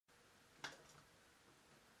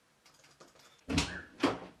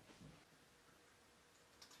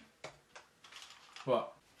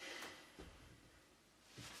What?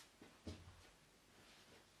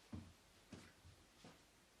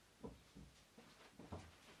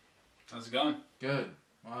 How's it going? Good.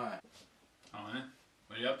 Why? Oh yeah?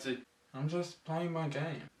 What are you up to? I'm just playing my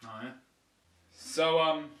game. Oh yeah?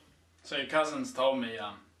 So your cousins told me,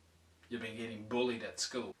 you've been getting bullied at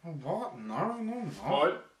school. What? No, no, no.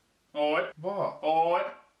 Oi! Oi! What? Oi!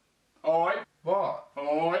 Oi! What?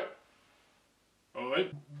 Oi!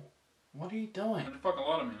 Oi! What are you doing? Don't fucking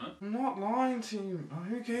lie to me, no? I'm not lying to you.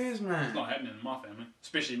 Who cares, man? It's not happening in my family.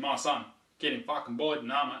 Especially my son. Getting fucking bullied,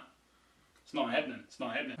 nah mate. It's not happening. It's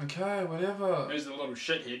not happening. Okay, whatever. Who's the little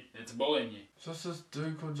shithead that's bullying you? It's just this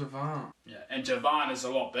dude called Javan. Yeah, and Javan is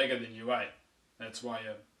a lot bigger than you, eh? That's why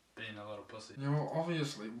you're being a little pussy. Yeah, well,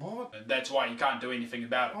 obviously. What? And that's why you can't do anything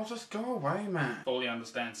about it. I'll just go away, man. Fully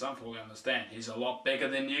understand, son, fully understand. He's a lot bigger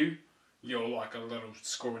than you. You're like a little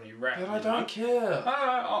scrawny rat. But I don't care.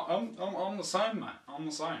 I'm the same, mate. I'm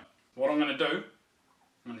the same. What I'm going to do,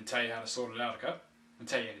 I'm going to tell you how to sort it out, okay? And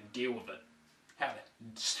tell you how to deal with it. How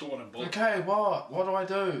to sort a bully. Okay, what? What do I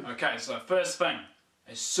do? Okay, so first thing,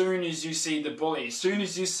 as soon as you see the bully, as soon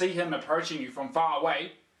as you see him approaching you from far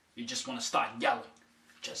away, you just want to start yelling.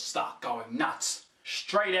 Just start going nuts.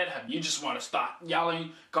 Straight at him. You just want to start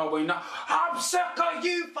yelling, going nuts. I'm sick of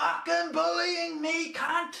you fucking bullying me,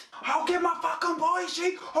 cunt. I'll get my fucking boy,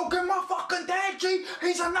 G. I'll get my fucking dad, G.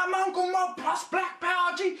 He's a Mongol mob plus black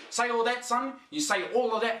power, G. Say all that, son. You say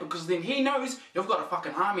all of that because then he knows you've got a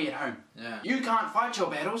fucking army at home. Yeah. You can't fight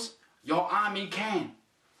your battles. Your army can.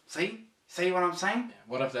 See? See what I'm saying? Yeah,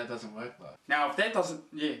 what if that doesn't work, though? Now, if that doesn't...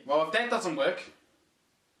 Yeah. Well, if that doesn't work...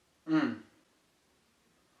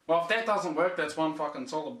 Well, if that doesn't work, that's one fucking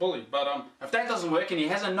solid bully. But if that doesn't work and he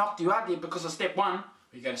hasn't knocked you out yet because of step 1,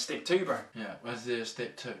 we go to step 2, bro. Yeah, where's there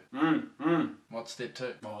step 2? What's step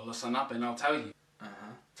 2? Well, listen up and I'll tell you.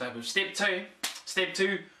 Uh-huh. So with step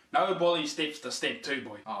 2, no bully steps to step 2,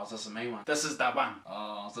 boy. Oh, is this the main one? This is the one.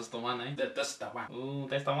 Oh, is this the one, eh? This is the one. Ooh,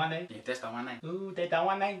 that's the one, eh? Yeah, that's the one, eh? Ooh, that's the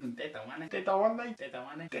one, eh? That's the one, eh? That's the one, eh? That's the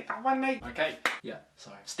one, eh? That's the one, eh? Okay. Yeah,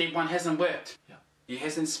 sorry. Step 1 hasn't worked. Yeah. He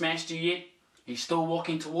hasn't smashed you yet. He's still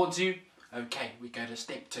walking towards you. Okay, we go to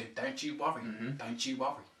step 2. Don't you worry. Don't you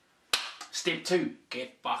worry. Step 2,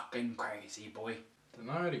 get fucking crazy, boy. Don't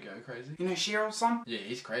know how to go crazy. You know Cheryl's son? Yeah,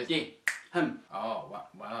 he's crazy. Yeah, him. Oh,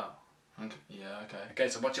 wow. Okay. Yeah, okay. Okay,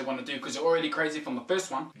 so what you want to do, because you're already crazy from the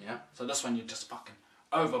first one. Yeah. So this one, you're just fucking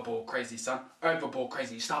overboard crazy, son. Overboard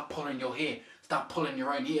crazy. You start pulling your hair. Start pulling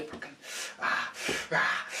your own hair. Fucking.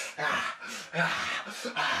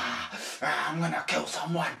 I'm gonna kill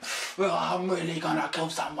someone. I'm really gonna kill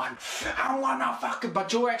someone. I'm gonna fucking.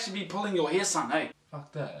 But you'll actually be pulling your hair, son, hey?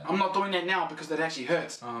 Fuck that. I'm not doing that now because that actually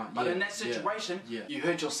hurts. But yeah, in that situation, yeah. you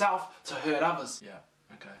hurt yourself to hurt others. Yeah,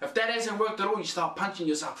 okay. If that hasn't worked at all, you start punching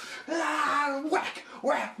yourself. Whack,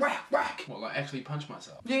 whack, whack, whack. What, like actually punch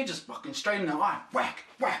myself? Yeah, just fucking straight in the eye. Whack,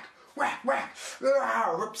 whack, whack, whack.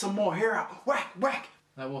 Rip some more hair out. Whack, whack.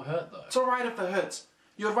 That will hurt though. It's alright if it hurts.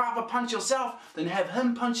 You'd rather punch yourself than have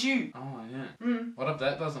him punch you. Oh, yeah. What if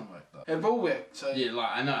that doesn't work though? It will work. So Yeah, like,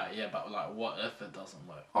 I know, yeah, but like, what if it doesn't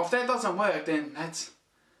work? if that doesn't work, then that's...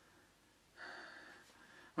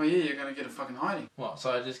 Well, yeah, you're gonna get a fucking hiding. What,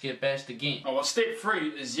 so I just get bashed again? Oh, well, step 3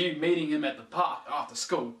 is you meeting him at the park after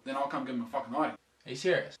school. Then I'll come give him a fucking hiding. Are you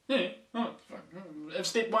serious? Yeah. Oh, if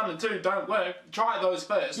step 1 and 2 don't work, try those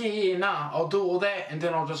first. Yeah, nah, I'll do all that and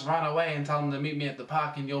then I'll just run away and tell him to meet me at the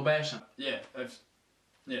park and you'll bash him. Yeah,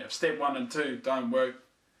 if step 1 and 2 don't work,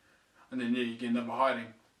 and then you get another hiding,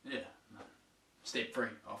 yeah. Step 3,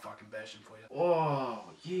 I'll fucking bash him for you. Oh,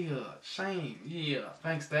 yeah, Shane, yeah.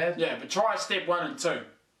 Thanks, Dad. Yeah, but try step 1 and 2.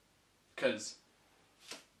 Because,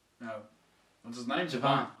 what's his name?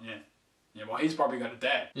 Javan. Yeah. Yeah, well, he's probably got a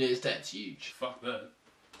dad. Yeah, his dad's huge. Fuck that.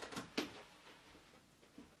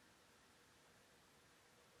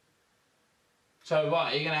 So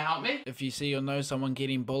what, are you gonna help me? If you see or know someone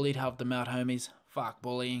getting bullied, help them out, homies. Fuck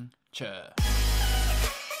bullying. Chur.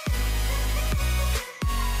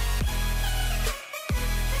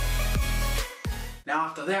 Now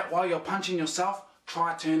after that, while you're punching yourself,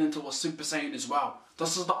 try turn into a Super Saiyan as well.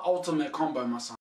 This is the ultimate combo, my son.